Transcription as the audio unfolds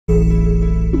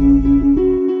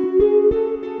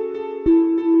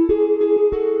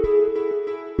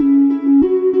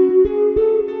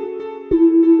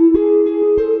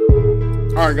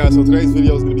Alright guys, so today's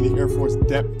video is going to be the Air Force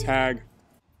Dep Tag.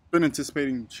 Been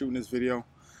anticipating shooting this video.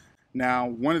 Now,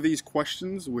 one of these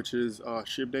questions, which is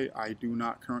ship date, I do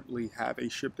not currently have a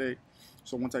ship date.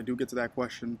 So once I do get to that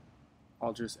question,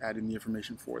 I'll just add in the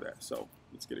information for that. So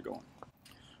let's get it going.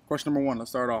 Question number one,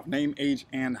 let's start off. Name, age,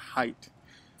 and height.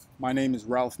 My name is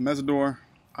Ralph Mesidor.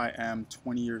 I am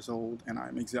 20 years old and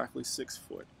I'm exactly 6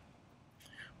 foot.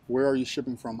 Where are you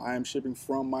shipping from? I am shipping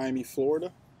from Miami,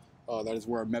 Florida. That is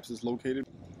where MEPS is located.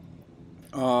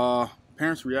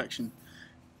 Parents' reaction.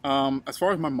 As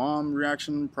far as my mom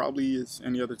reaction, probably is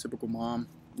any other typical mom.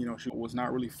 You know, she was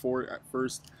not really for it at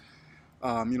first.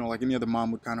 You know, like any other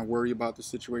mom would kind of worry about the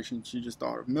situation. She just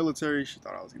thought of military. She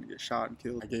thought I was going to get shot and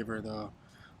killed. I gave her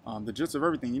the gist of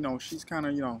everything. You know, she's kind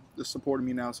of, you know, just supporting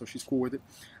me now, so she's cool with it.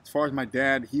 As far as my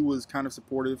dad, he was kind of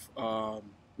supportive. Well,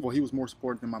 he was more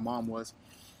supportive than my mom was.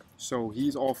 So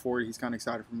he's all for it. He's kind of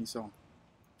excited for me, so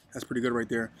that's pretty good right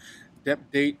there. Dep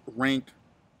date, rank,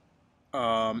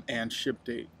 and ship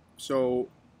date. So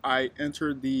I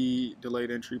entered the delayed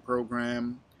entry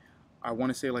program, I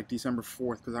want to say like December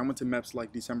 4th, because I went to MEPS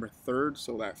like December 3rd,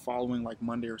 so that following like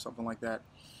Monday or something like that,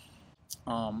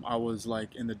 I was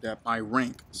like in the Dep. I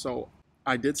rank. So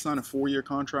I did sign a 4-year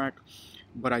contract,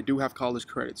 but I do have college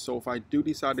credits. So if I do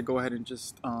decide to go ahead and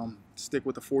just stick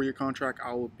with the 4-year contract,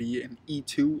 I will be an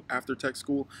E2 after tech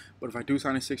school. But if I do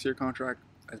sign a 6-year contract,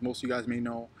 as most of you guys may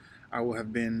know, I will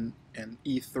have been an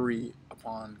E3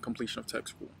 upon completion of tech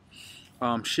school.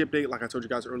 Ship date, like I told you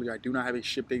guys earlier, I do not have a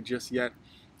ship date just yet.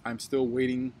 I'm still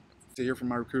waiting to hear from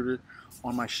my recruiter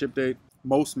on my ship date.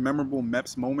 Most memorable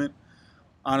MEPS moment.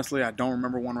 Honestly, I don't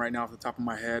remember one right now off the top of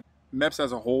my head. MEPS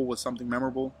as a whole was something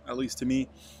memorable, at least to me.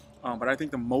 But I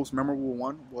think the most memorable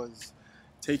one was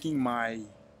taking my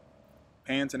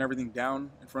pants and everything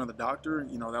down in front of the doctor.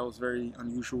 You know, that was very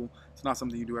unusual. It's not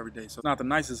something you do every day. So it's not the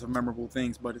nicest of memorable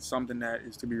things, but it's something that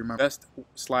is to be remembered.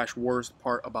 Best/worst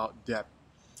part about Dep.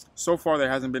 So far, there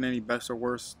hasn't been any best or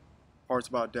worst parts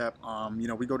about Dep. You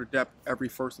know, we go to Dep every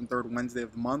first and third Wednesday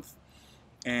of the month.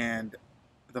 And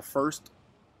the first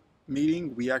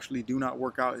meeting, we actually do not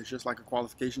work out. It's just like a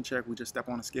qualification check. We just step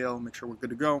on a scale, make sure we're good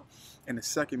to go. And the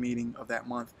second meeting of that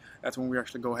month, that's when we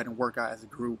actually go ahead and work out as a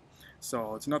group.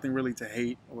 So it's nothing really to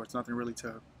hate, or it's nothing really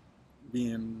to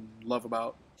be in love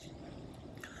about.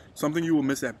 Something you will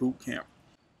miss at boot camp.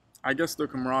 I guess the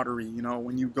camaraderie. You know,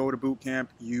 when you go to boot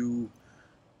camp, you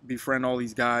befriend all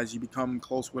these guys. You become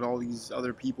close with all these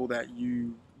other people that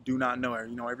you do not know.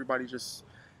 You know, everybody just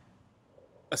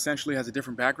essentially has a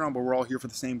different background, but we're all here for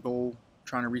the same goal,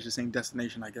 trying to reach the same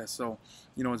destination, I guess. So,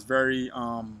 you know, it's very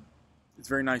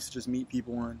nice to just meet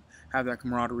people and have that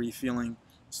camaraderie feeling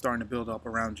starting to build up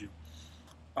around you.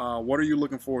 What are you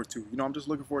looking forward to? You know, I'm just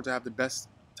looking forward to have the best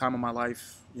time of my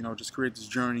life. You know, just create this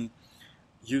journey,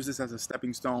 use this as a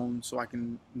stepping stone so I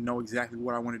can know exactly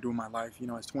what I want to do in my life. You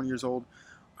know, as 20 years old,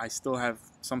 I still have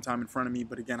some time in front of me,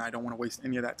 but again, I don't want to waste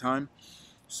any of that time.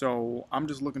 So I'm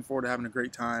just looking forward to having a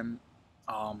great time,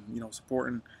 you know,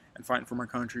 supporting and fighting for my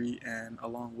country, and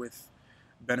along with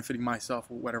benefiting myself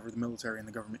with whatever the military and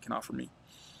the government can offer me.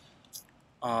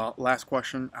 Last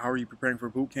question, how are you preparing for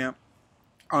boot camp?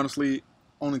 Honestly,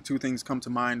 only 2 things come to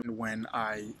mind when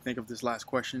I think of this last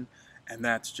question, and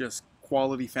that's just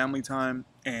quality family time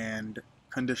and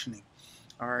conditioning.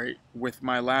 All right, with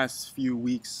my last few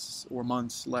weeks or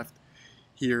months left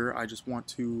here, I just want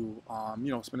to,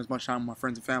 you know, spend as much time with my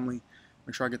friends and family,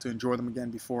 make sure I get to enjoy them again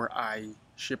before I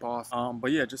ship off.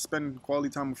 But yeah, just spend quality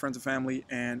time with friends and family,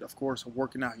 and of course,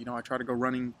 working out. You know, I try to go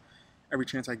running every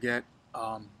chance I get,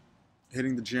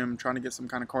 hitting the gym, trying to get some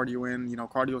kind of cardio in. You know,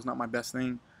 cardio is not my best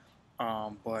thing,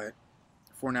 but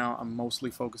for now, I'm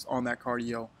mostly focused on that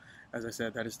cardio. As I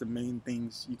said, that is the main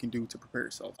things you can do to prepare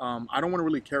yourself. I don't want to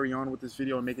really carry on with this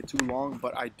video and make it too long,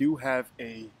 but I do have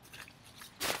a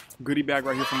goodie bag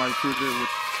right here from my recruiter, which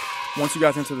once you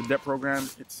guys enter the Dep program,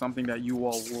 it's something that you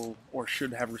all will or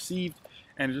should have received,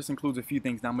 and it just includes a few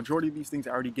things. Now, majority of these things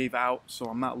I already gave out, so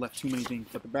I'm not left too many things,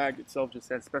 but the bag itself just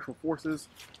says Special Forces.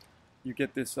 You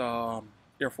get this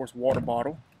Air Force water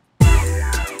bottle.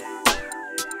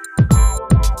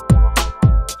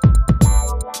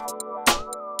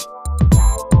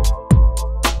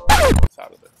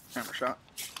 Out of the camera shot.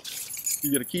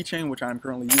 You get a keychain, which I'm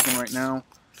currently using right now.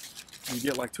 You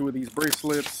get like 2 of these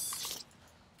bracelets.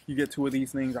 You get 2 of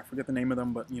these things. I forget the name of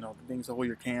them, but you know, the things to hold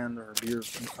your can or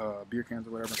beer cans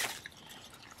or whatever.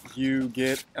 You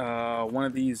get one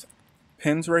of these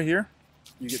pins right here.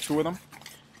 You get 2 of them.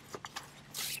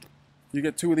 You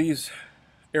get 2 of these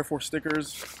Air Force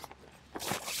stickers.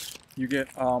 You get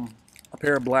a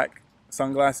pair of black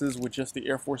sunglasses with just the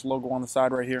Air Force logo on the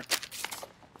side right here.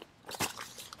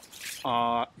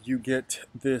 You get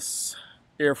this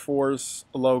Air Force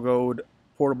logoed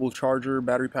portable charger,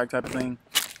 battery pack type of thing.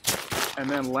 And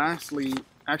then lastly,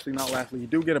 actually not lastly, you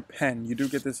do get a pen. You do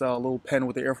get this little pen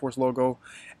with the Air Force logo.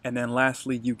 And then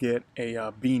lastly, you get a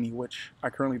beanie, which I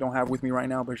currently don't have with me right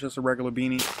now, but it's just a regular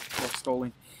beanie or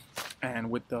Stoli. And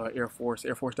with the Air Force,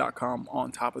 airforce.com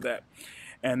on top of that.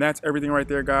 And that's everything right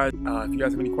there, guys. If you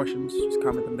guys have any questions, just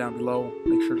comment them down below.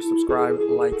 Make sure to subscribe,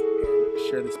 like, and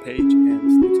share this page, and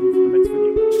stay tuned for the next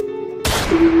video.